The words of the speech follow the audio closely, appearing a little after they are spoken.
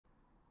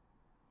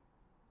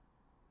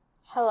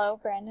Hello,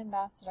 brand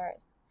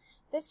ambassadors.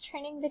 This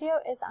training video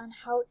is on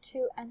how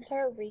to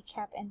enter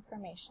recap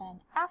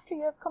information after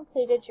you have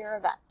completed your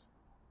event.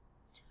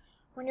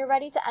 When you're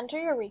ready to enter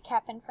your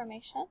recap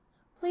information,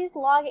 please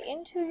log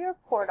into your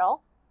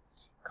portal,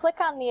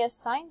 click on the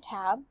Assign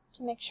tab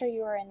to make sure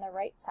you are in the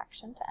right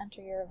section to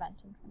enter your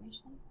event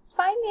information.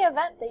 Find the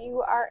event that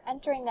you are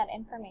entering that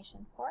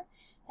information for.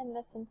 In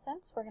this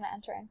instance, we're going to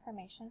enter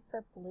information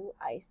for Blue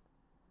Ice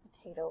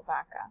Potato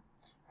Vodka.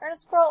 We're going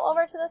to scroll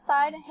over to the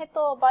side and hit the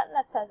little button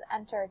that says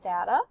Enter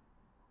Data.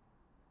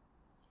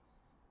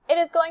 It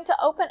is going to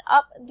open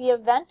up the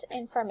event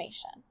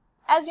information.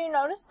 As you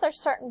notice, there's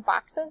certain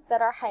boxes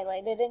that are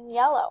highlighted in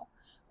yellow.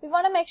 We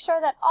want to make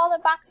sure that all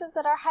the boxes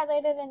that are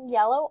highlighted in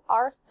yellow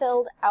are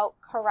filled out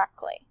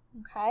correctly.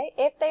 Okay?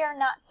 If they are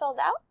not filled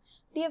out,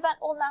 the event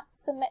will not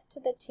submit to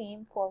the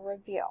team for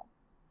review.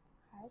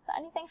 Okay? So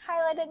anything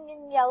highlighted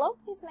in yellow,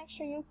 please make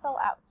sure you fill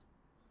out.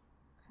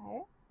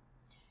 Okay?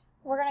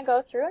 We're going to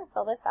go through and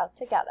fill this out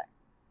together.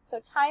 So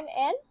time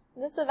in,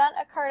 this event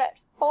occurred at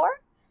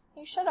 4.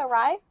 You should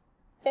arrive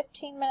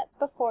 15 minutes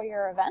before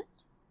your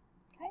event.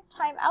 Okay,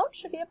 time out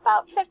should be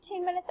about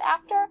 15 minutes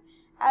after,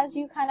 as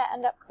you kind of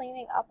end up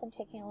cleaning up and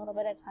taking a little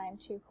bit of time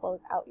to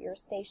close out your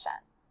station.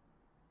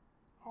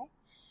 Okay.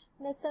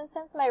 In this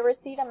instance, my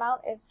receipt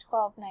amount is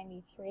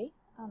 $12.93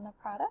 on the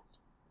product.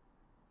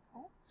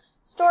 Okay.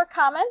 Store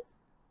comments.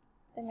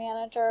 The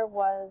manager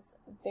was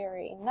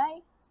very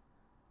nice.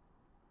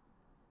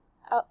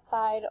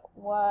 Outside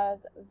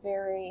was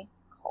very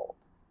cold.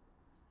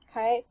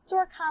 Okay,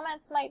 store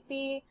comments might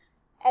be,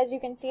 as you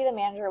can see, the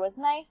manager was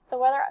nice. The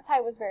weather outside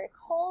was very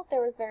cold.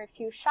 There was very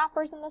few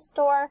shoppers in the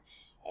store.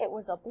 It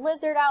was a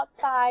blizzard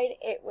outside.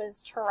 It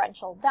was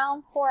torrential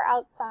downpour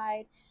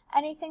outside.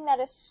 Anything that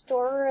is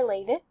store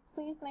related,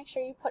 please make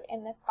sure you put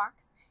in this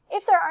box.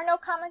 If there are no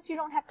comments, you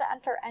don't have to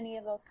enter any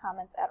of those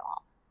comments at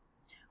all.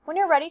 When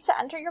you're ready to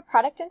enter your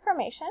product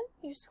information,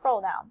 you scroll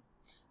down.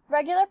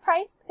 Regular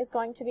price is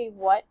going to be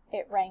what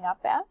it rang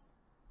up as.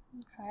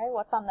 Okay,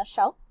 what's on the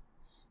shelf.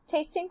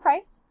 Tasting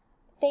price,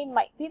 they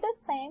might be the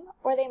same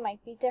or they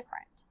might be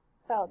different.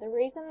 So the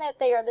reason that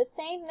they are the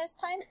same this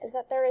time is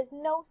that there is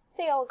no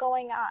sale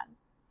going on.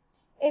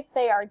 If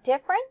they are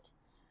different,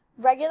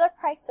 regular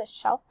price is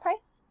shelf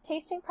price.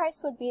 Tasting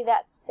price would be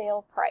that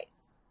sale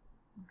price.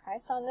 Okay,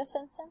 so in this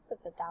instance,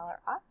 it's $1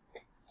 off.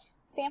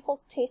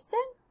 Samples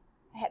tasted.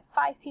 I had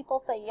 5 people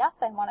say yes,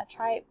 I want to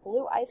try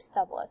Blue Ice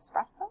Double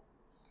Espresso.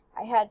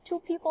 I had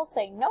 2 people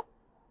say no.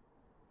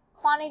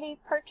 Quantity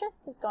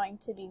purchased is going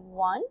to be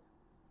 1.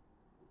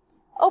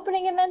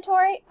 Opening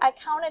inventory, I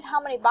counted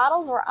how many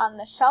bottles were on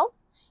the shelf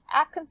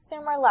at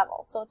consumer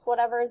level. So it's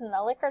whatever is in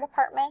the liquor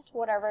department,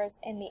 whatever is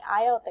in the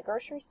aisle at the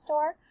grocery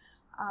store.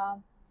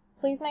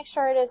 Please make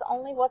sure it is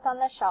only what's on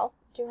the shelf.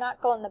 Do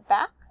not go in the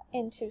back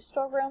into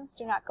storerooms.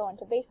 Do not go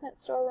into basement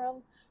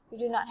storerooms. You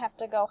do not have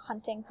to go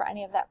hunting for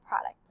any of that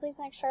product. Please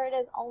make sure it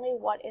is only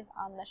what is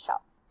on the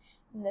shelf.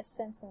 In this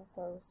instance,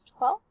 there was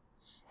 12.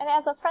 And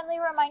as a friendly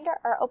reminder,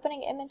 our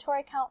opening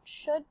inventory count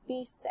should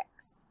be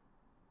 6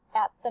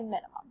 at the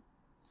minimum.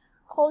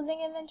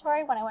 Closing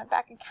inventory, when I went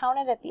back and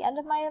counted at the end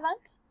of my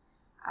event,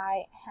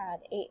 I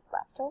had 8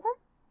 left over.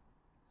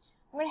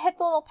 I'm going to hit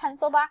the little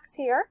pencil box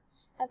here.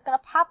 And it's going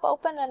to pop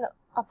open in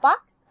a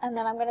box, and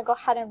then I'm going to go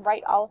ahead and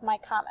write all of my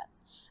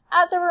comments.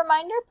 As a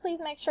reminder, please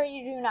make sure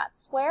you do not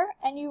swear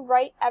and you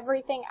write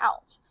everything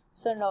out.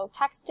 So no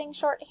texting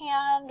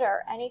shorthand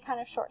or any kind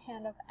of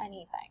shorthand of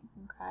anything,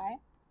 okay?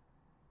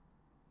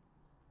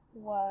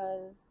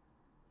 Was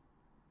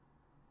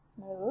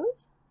smooth.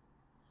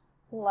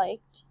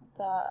 Liked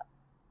the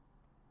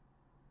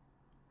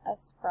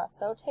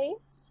espresso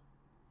taste.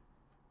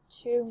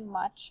 Too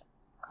much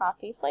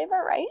coffee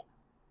flavor, right?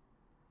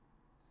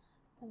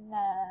 And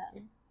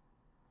then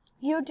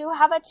you do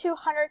have a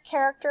 200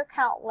 character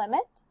count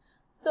limit,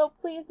 so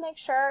please make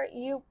sure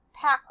you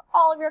pack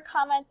all of your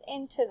comments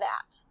into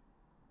that.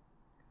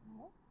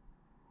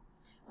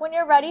 When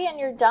you're ready and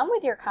you're done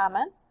with your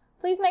comments,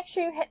 please make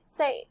sure you hit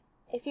save.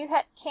 If you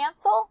hit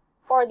cancel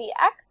or the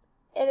X,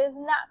 it is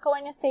not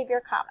going to save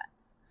your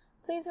comments.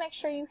 Please make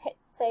sure you hit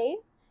save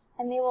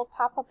and they will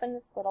pop up in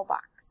this little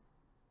box.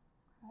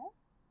 Okay.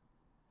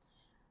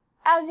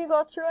 As you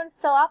go through and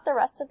fill out the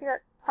rest of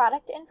your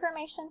product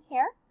information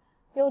here,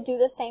 you'll do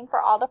the same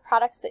for all the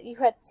products that you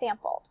had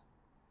sampled.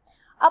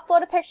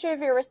 Upload a picture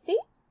of your receipt,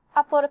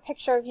 upload a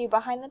picture of you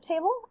behind the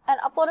table, and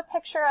upload a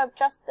picture of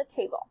just the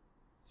table.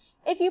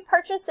 If you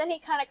purchase any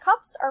kind of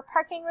cups or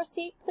parking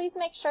receipt, please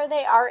make sure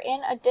they are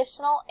in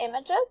additional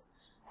images.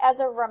 As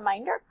a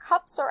reminder,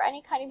 cups or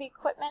any kind of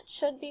equipment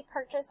should be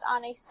purchased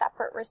on a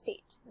separate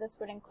receipt. This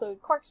would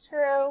include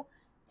corkscrew,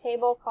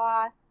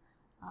 tablecloth,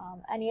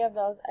 any of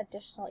those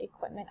additional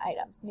equipment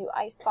items. New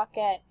ice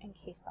bucket in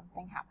case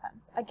something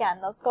happens.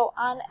 Again, those go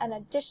on an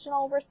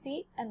additional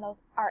receipt and those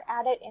are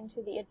added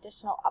into the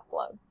additional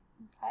upload.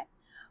 Okay.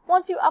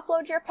 Once you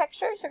upload your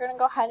pictures, you're going to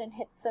go ahead and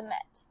hit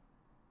submit.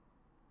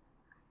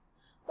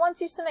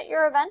 Once you submit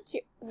your event,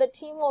 the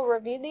team will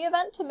review the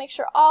event to make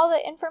sure all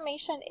the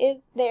information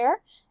is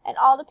there and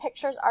all the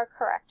pictures are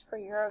correct for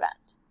your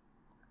event.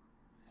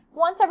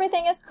 Once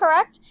everything is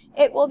correct,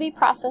 it will be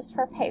processed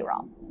for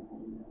payroll.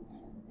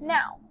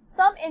 Now,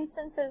 some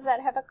instances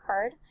that have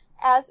occurred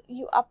as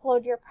you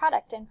upload your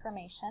product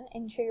information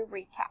into your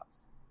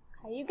recaps.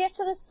 Okay, you get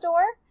to the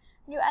store,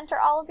 you enter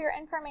all of your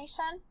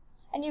information,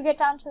 and you get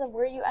down to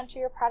where you enter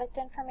your product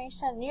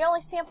information. You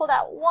only sampled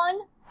out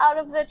one out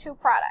of the two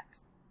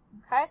products.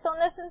 Okay, so in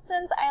this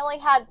instance, I only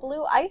had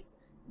Blue Ice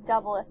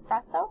Double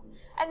Espresso,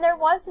 and there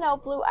was no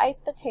Blue Ice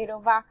Potato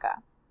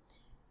Vodka.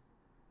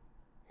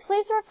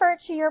 Please refer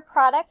to your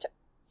product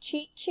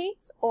cheat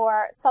sheets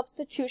or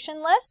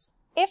substitution lists.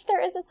 If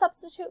there is a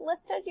substitute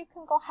listed, you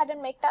can go ahead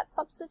and make that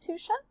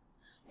substitution.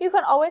 You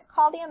can always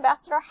call the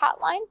ambassador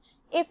hotline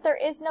if there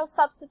is no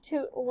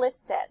substitute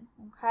listed,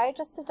 okay,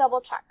 just to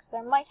double check, because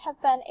there might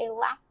have been a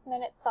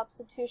last-minute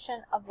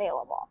substitution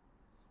available.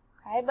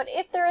 Okay, but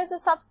if there is a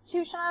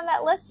substitution on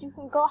that list, you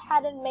can go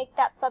ahead and make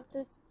that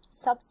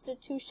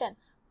substitution.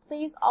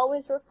 Please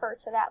always refer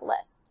to that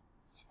list.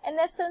 In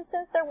this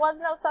instance, there was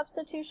no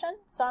substitution,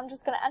 so I'm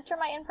just going to enter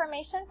my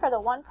information for the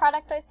one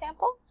product I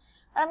sampled,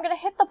 and I'm going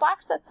to hit the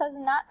box that says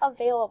not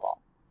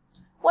available.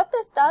 What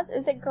this does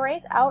is it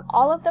grays out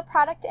all of the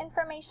product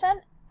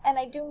information, and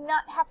I do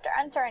not have to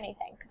enter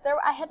anything because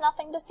I had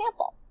nothing to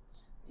sample.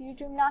 So you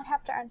do not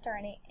have to enter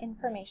any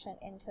information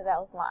into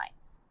those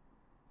lines.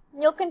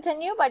 You'll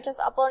continue by just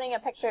uploading a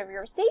picture of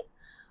your receipt,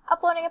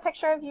 uploading a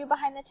picture of you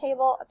behind the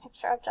table, a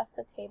picture of just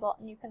the table,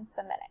 and you can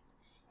submit it.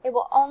 It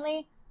will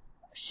only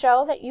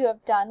show that you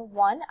have done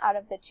one out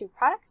of the two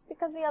products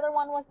because the other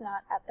one was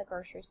not at the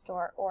grocery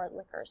store or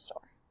liquor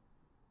store.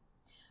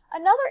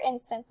 Another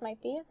instance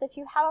might be is if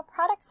you have a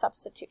product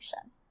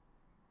substitution.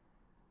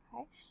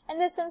 Okay. In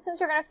this instance,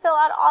 you're going to fill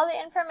out all the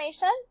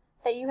information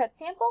that you had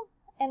sampled.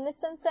 In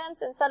this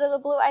instance, instead of the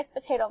Blue Ice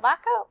Potato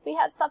Vodka, we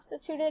had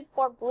substituted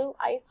for Blue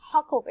Ice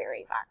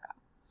Huckleberry Vodka.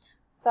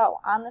 So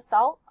on the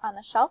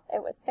shelf,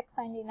 it was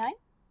 $6.99.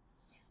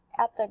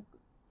 At the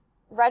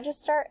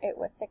register, it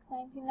was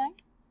 $6.99.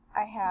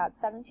 I had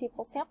 7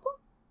 people sample.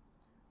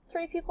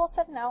 3 people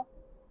said no.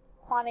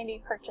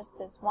 Quantity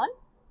purchased is 1.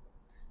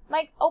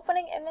 My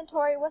opening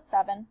inventory was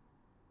 7.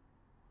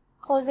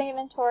 Closing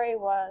inventory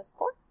was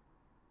 4.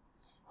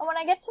 And when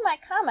I get to my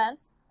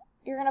comments,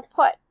 you're going to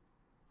put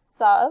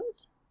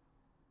subbed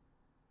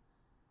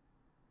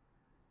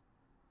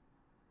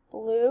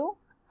Blue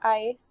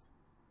Ice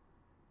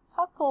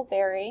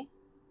Huckleberry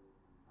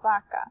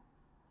Vodka.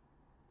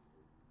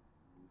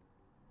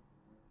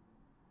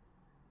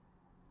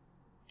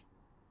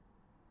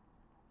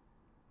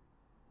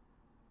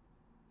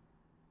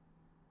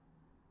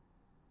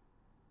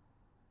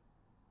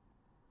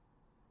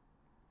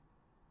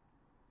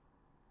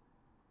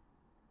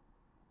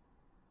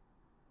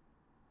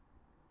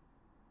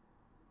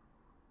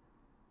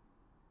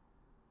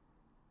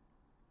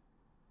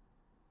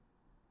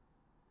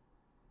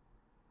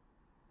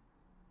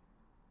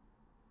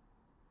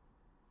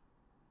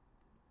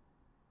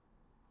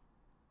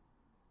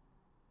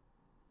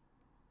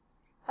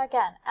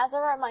 Again, as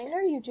a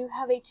reminder, you do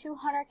have a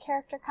 200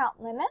 character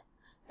count limit,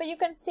 but you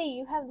can see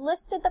you have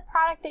listed the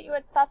product that you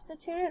had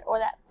substituted or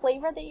that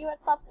flavor that you had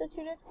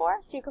substituted for.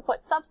 So you could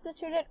put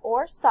substituted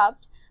or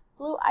subbed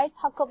Blue Ice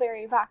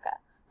Huckleberry Vodka.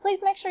 Please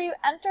make sure you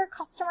enter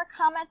customer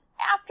comments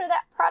after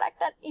that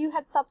product that you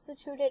had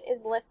substituted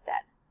is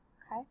listed.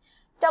 Okay.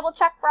 Double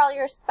check for all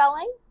your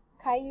spelling.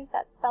 Okay, use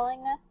that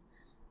spellingness,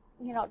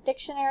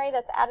 dictionary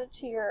that's added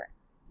to your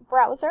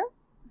browser.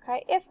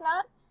 Okay, if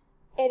not,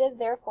 it is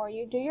there for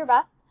you. Do your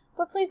best,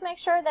 but please make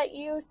sure that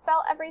you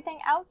spell everything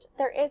out.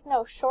 There is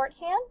no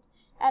shorthand,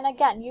 and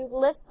again, you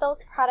list those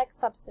products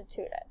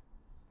substituted.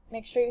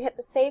 Make sure you hit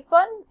the save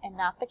button and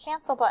not the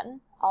cancel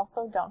button.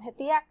 Also, don't hit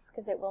the X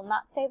because it will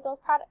not save those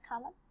product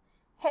comments.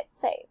 Hit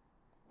save.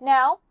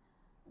 Now,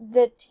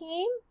 the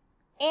team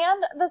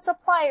and the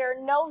supplier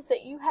knows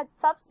that you had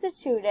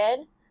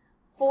substituted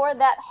for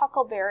that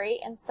huckleberry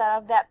instead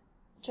of that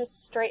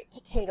just straight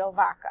potato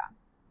vodka.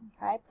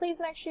 Okay, please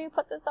make sure you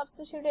put the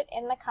substituted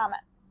in the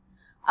comments.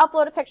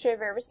 Upload a picture of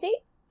your receipt,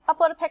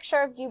 upload a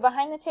picture of you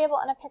behind the table,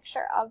 and a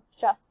picture of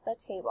just the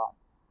table.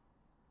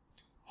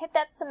 Hit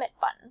that submit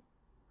button.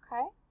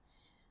 Okay.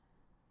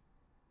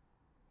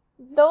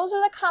 Those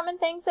are the common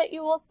things that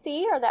you will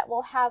see or that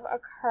will have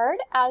occurred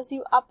as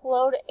you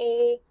upload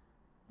a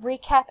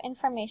recap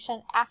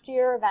information after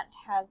your event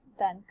has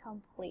been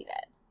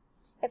completed.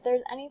 If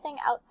there's anything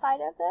outside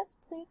of this,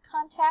 please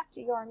contact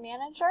your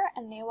manager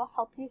and they will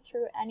help you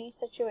through any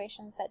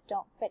situations that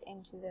don't fit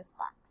into this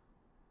box.